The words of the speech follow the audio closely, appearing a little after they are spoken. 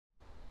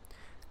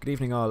Good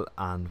evening all,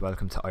 and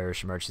welcome to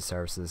Irish Emergency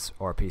Services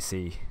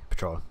RPC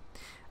Patrol.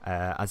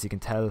 As you can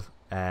tell,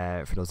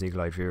 for those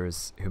eagle-eyed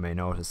viewers who may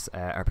notice,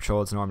 our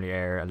patrols normally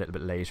air a little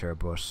bit later,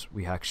 but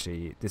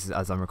this is,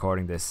 as I'm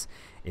recording this,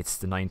 it's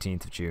the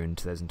 19th of June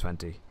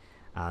 2020,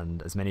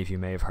 and as many of you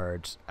may have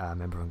heard, a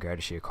member of An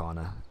Garda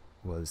Síochána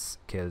was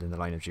killed in the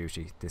line of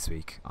duty this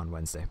week on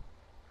Wednesday.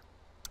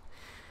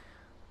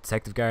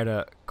 Detective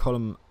Garda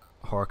Colm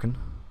Horkan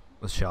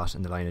was shot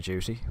in the line of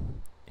duty.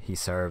 He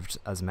served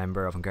as a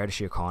member of An Garda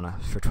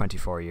Síochána for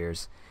 24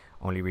 years,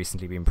 only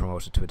recently being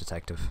promoted to a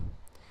detective.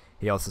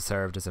 He also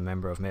served as a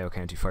member of Mayo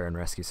County Fire and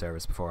Rescue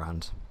Service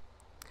beforehand.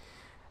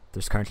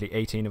 There's currently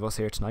 18 of us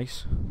here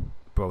tonight,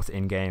 both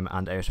in-game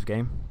and out of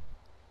game,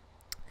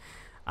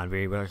 and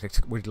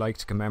we'd like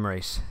to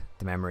commemorate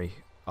the memory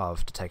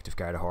of Detective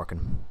Garda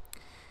Horkan.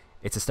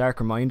 It's a stark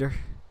reminder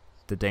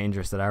the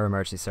dangers that our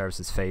emergency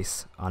services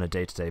face on a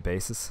day-to-day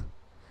basis,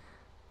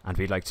 and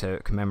we'd like to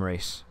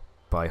commemorate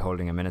by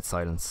holding a minute's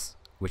silence,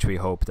 which we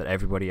hope that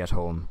everybody at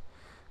home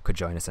could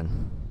join us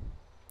in.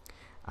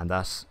 And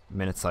that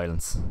minute's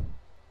silence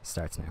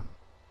starts now.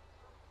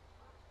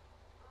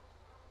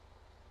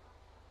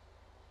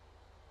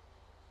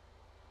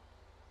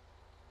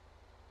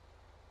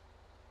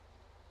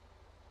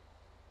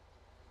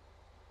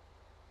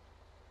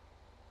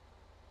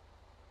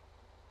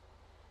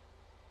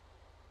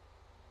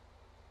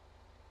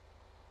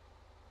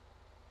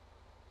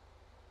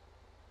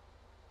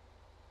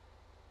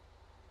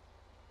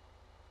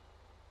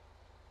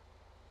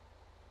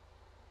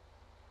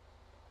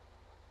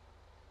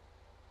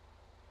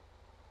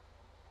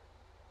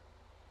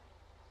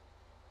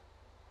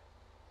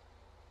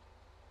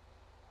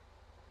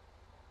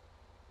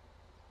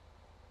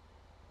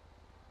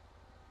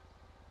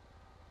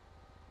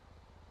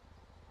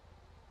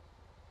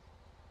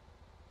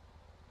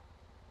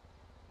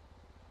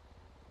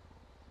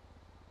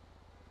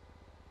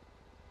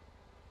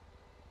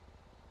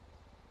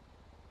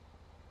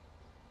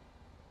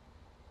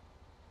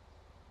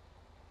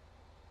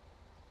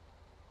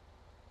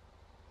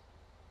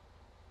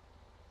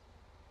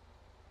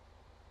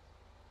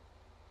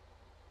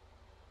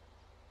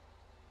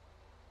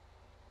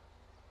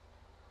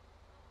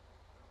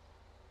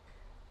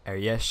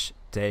 Yesh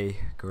de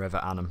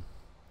anam.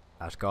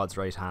 At God's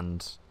right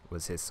hand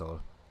was his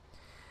soul.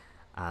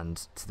 And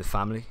to the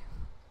family,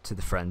 to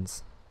the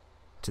friends,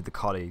 to the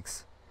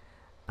colleagues,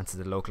 and to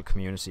the local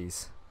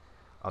communities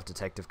of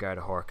Detective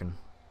Garda Horkan,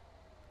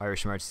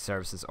 Irish Emergency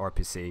Services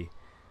RPC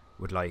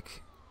would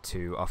like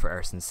to offer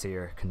our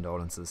sincere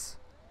condolences,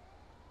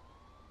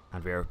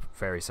 and we are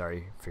very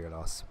sorry for your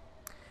loss.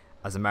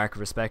 As a mark of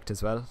respect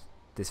as well,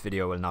 this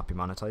video will not be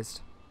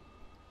monetized,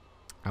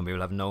 and we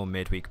will have no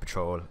midweek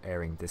patrol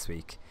airing this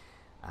week,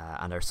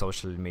 and our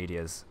social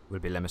medias will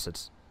be limited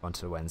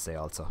until Wednesday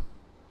also.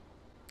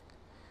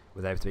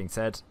 With that being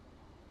said,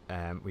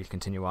 we'll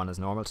continue on as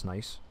normal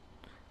tonight.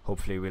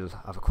 Hopefully we'll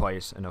have a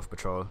quiet enough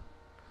patrol,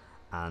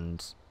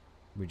 and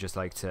we just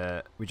like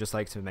to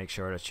make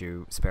sure that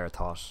you spare a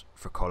thought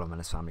for Colm and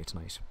his family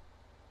tonight.